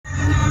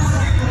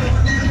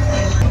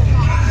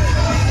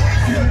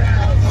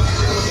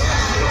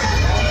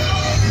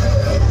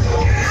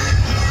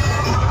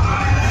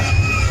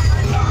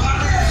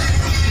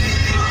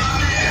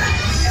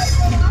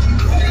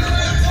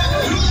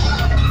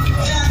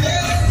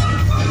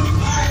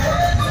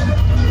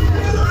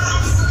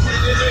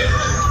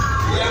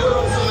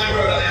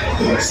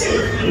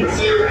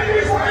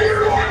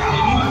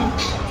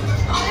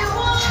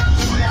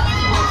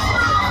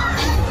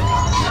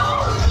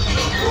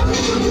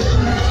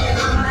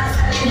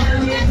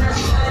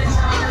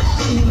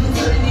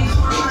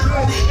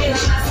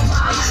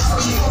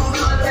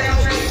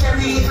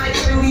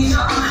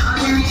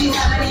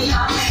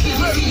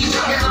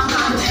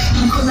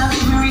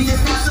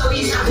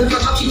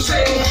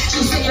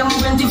them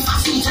when the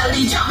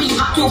facility jamming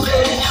back to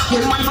play.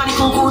 Well, man for the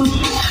cocoon,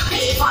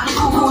 pay for the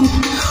cocoon.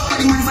 Well,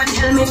 the man for the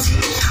helmet,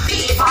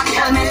 pay for the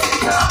helmet.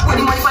 Well,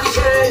 the man for the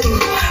chain,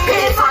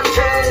 pay for the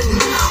chain.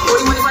 Well,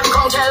 the man for the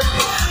contel,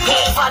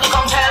 pay for the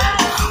contel.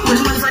 Well,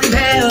 the man for the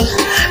bell,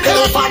 pay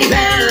for the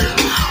bell.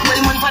 Well,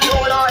 the man for the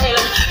whole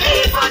oil,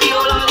 pay for the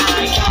whole oil.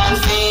 I can't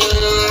say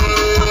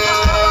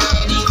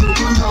the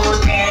cocoon don't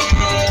pay,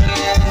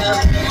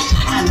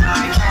 and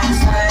I can't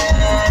say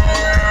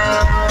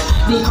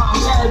the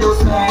contel don't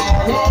pay.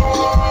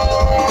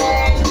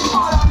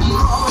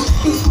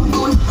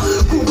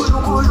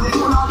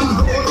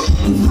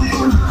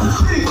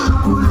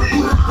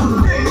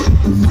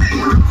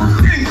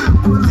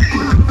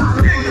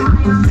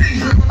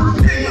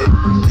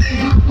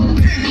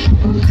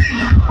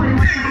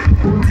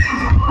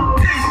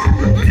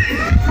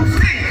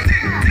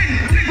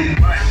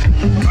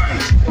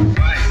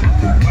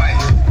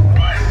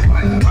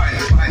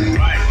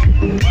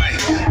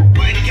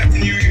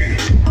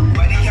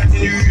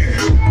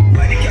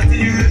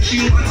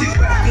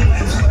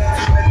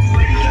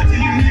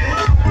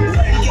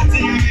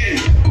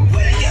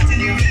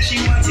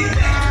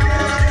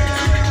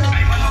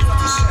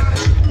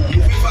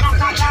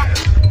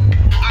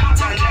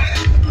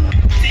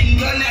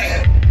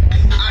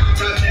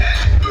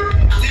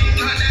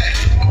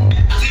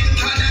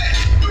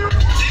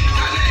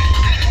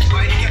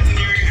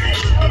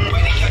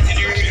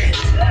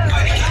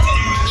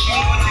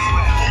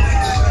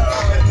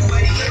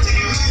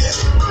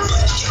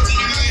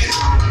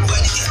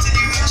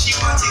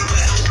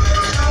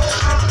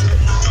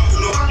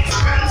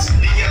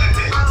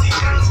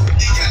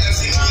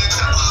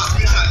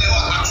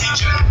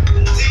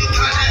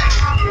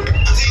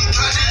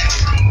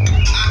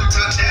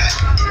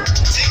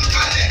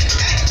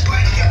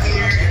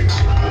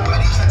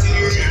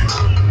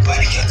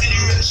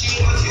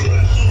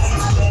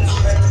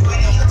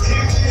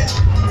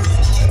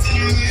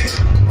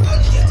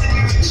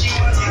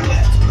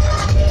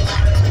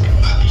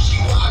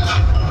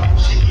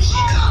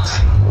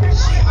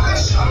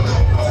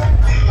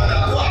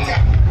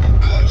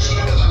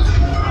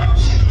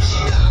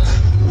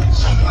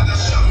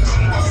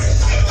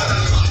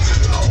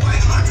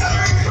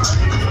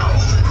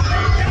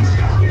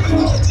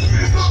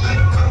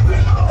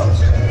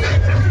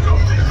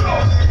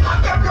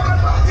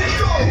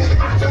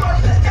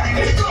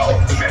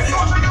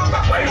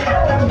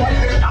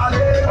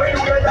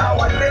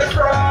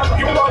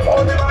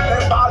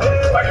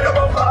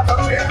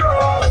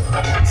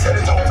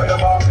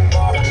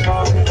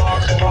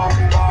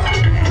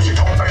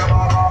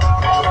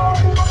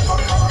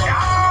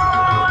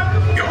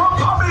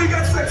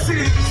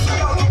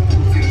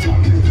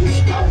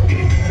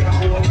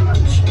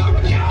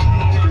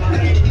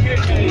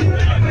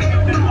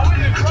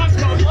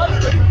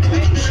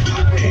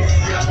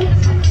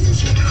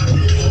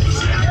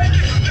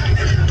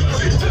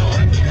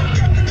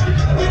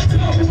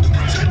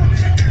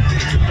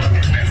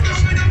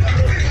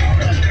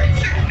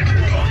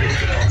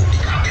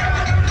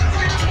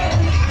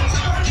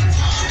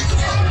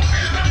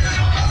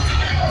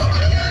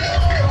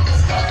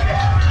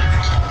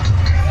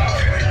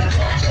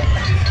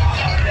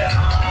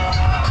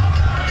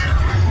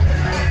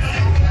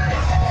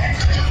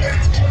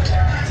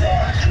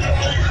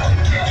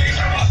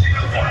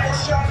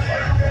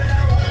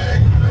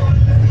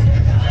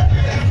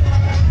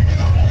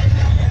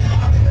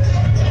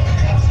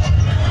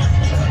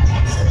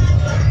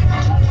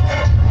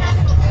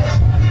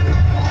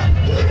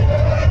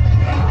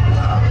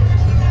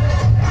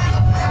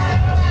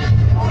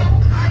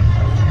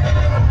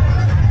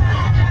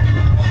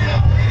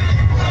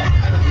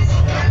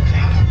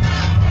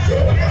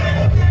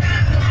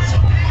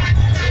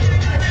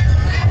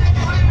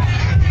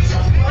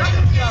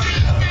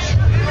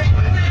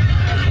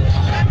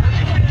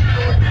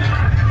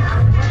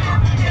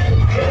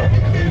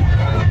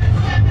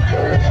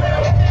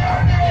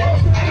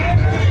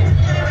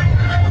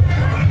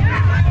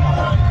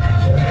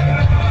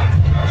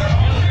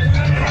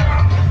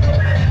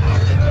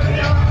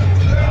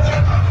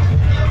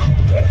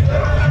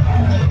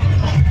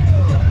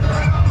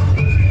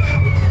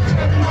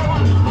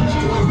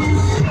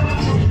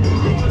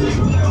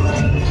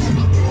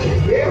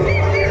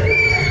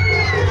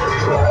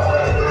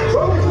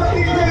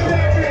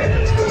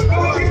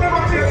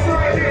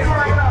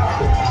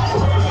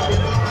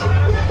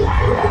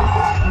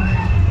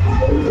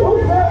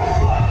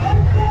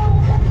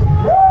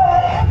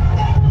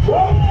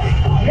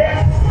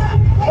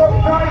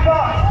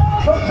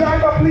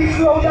 Please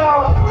slow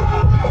down.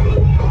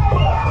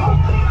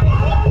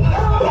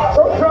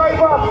 So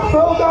driver,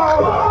 slow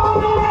down.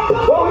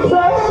 What was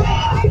that?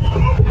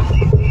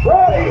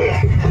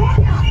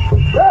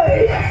 Hey!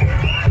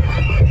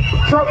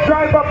 Truck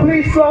driver,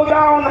 please slow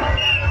down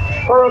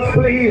for us,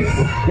 please.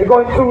 You're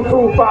going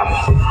too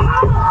fast.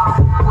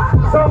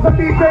 Sounds like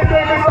DJ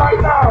David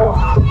right now.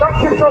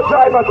 Thank you, truck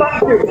driver.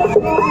 Thank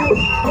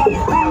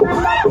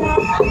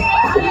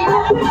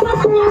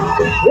you.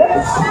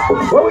 Yes.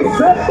 What we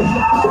say?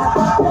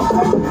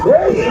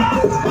 Hey.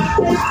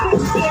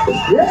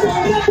 Yes.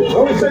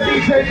 What we say,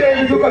 DJ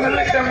David, we're gonna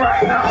lick them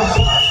right now.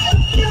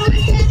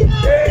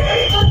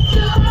 Hey.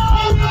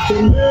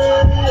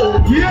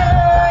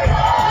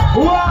 Yeah.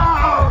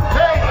 Wow.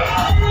 Hey.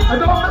 I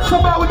don't mess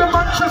about with the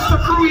Manchester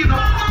crew, you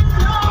know.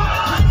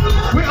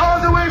 We're all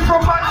the way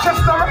from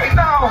Manchester right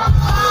now.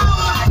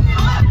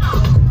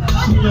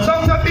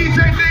 Sounds of DJ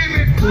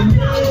David.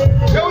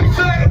 Yo, we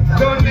say,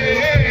 don't hey,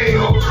 hey,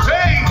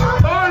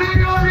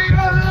 only, only,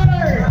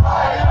 only.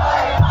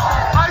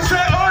 I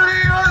say, only,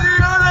 only,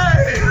 only.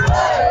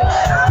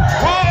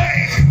 Boy,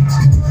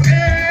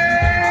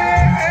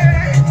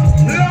 hey,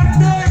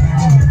 London,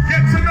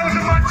 get to know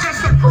the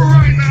Manchester crew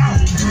right now.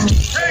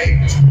 Hey,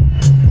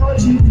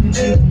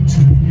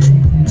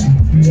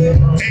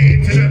 hey,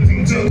 to the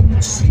thing too.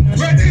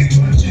 Ready?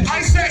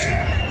 I say,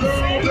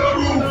 the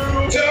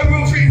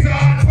roof is on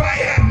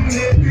fire.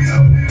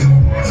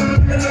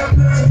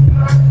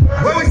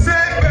 What we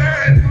say,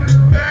 burn,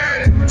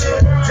 burn,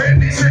 turn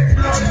this shit.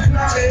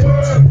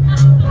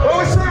 What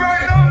we say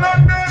right now,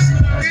 London,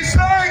 it's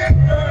like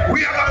we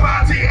have a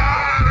party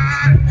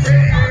on.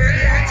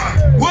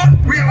 What?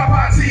 We have a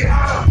party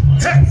on.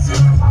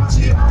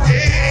 Yeah,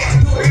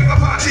 we have a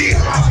party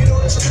on.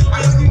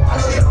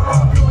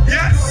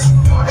 Yes.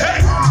 Hey,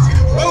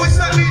 what we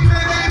say, DJ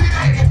David?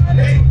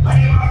 Hey, I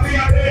am happy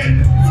again.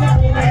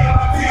 I am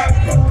happy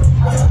again.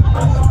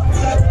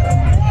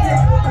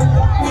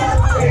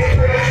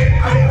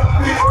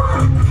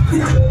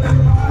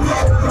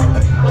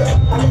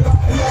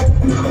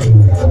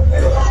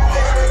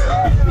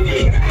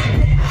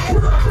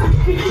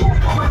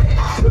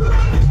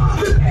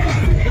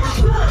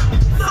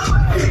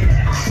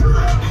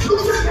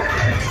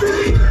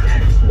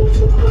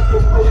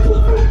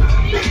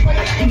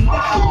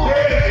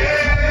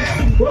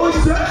 What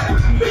was that?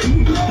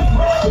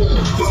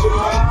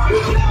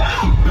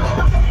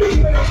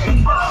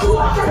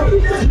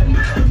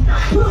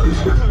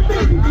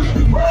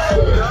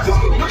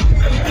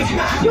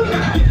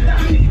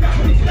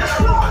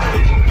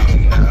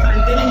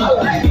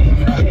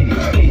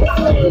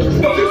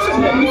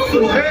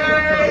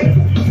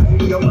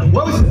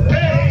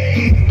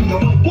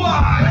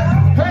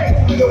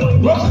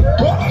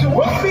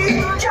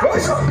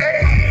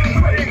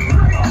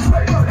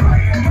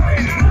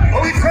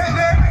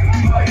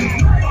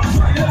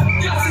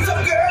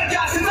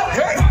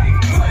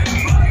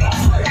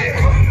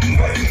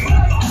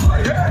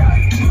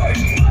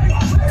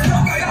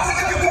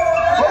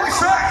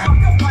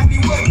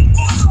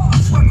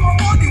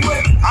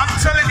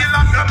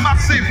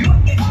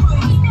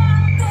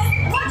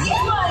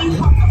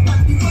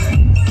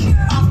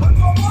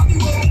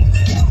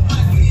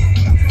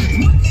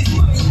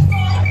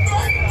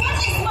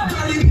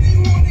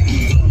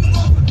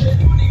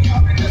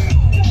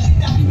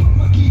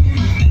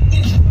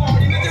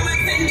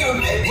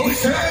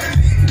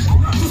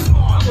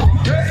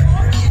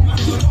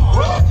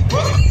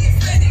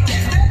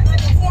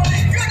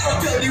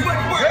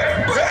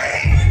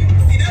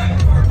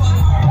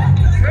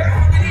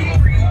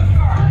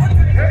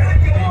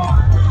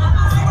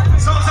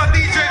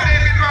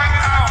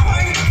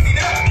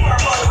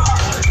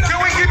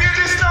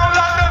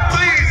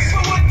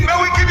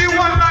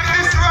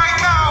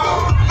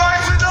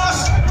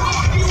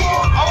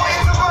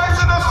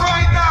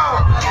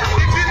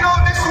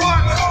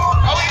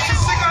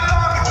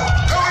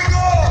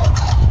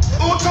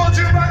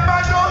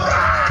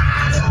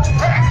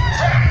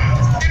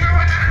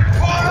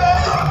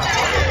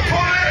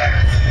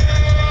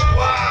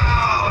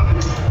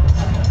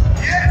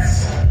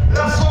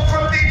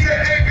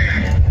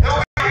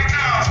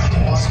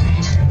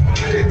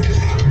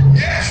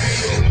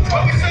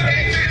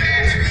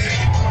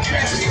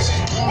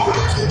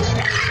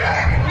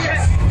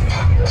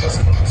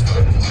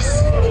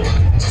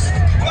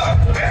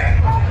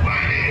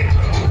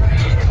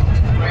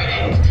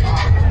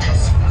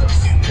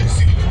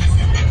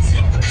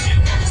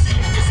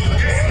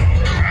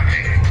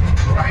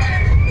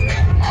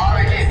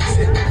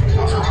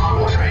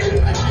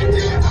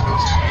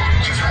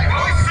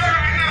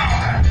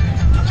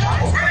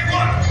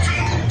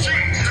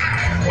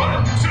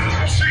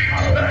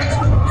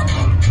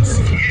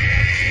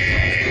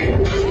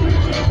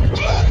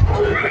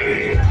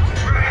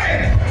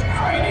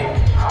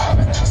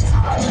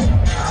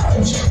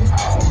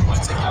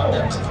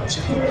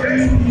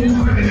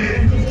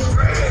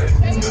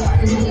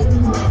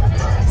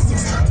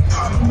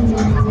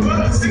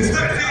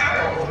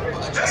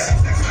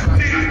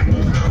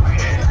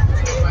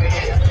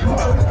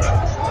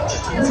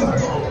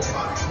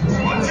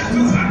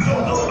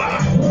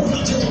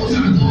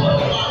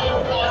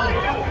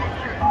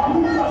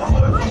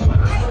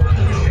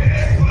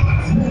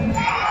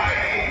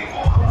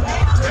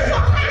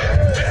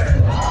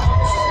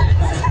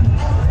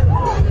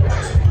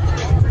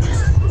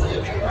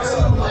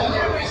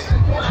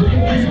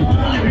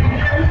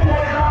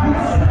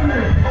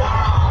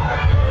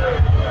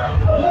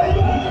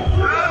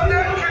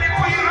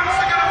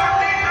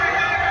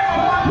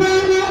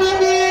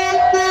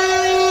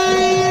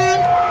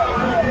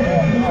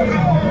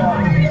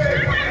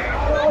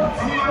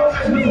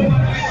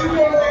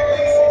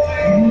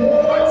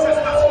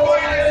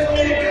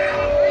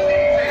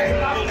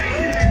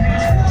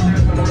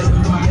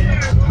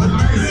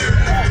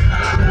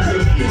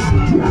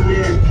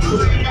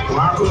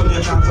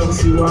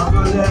 you want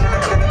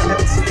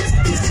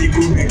to see go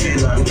make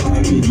it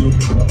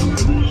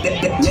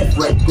left,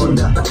 right,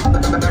 conda,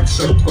 back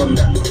shot,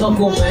 conda.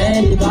 Toco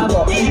belly,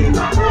 babo.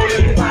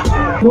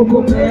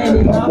 Toco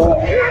belly, babo.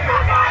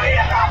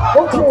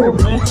 Toco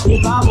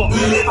belly, babo.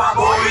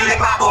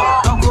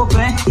 Toco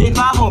belly,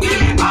 babo.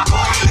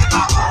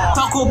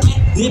 Toco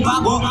belly,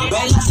 babo.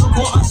 Bella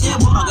choco, ancien,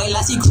 bon, bagay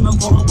la cycle, même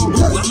pour un bon.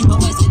 Il m'a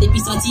passé des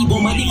pissantis,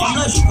 bon, m'a dit, comme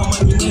là, je comme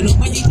un numéro,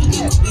 m'a dit,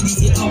 il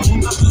disait, un bon,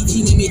 il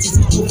dit, mais tu sais,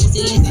 pour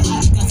pousser les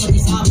arrêts, quand ça dit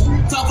ça, bon.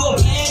 Toco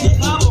belly,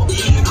 babo.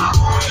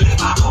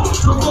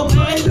 Toco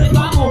belly,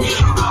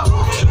 babo.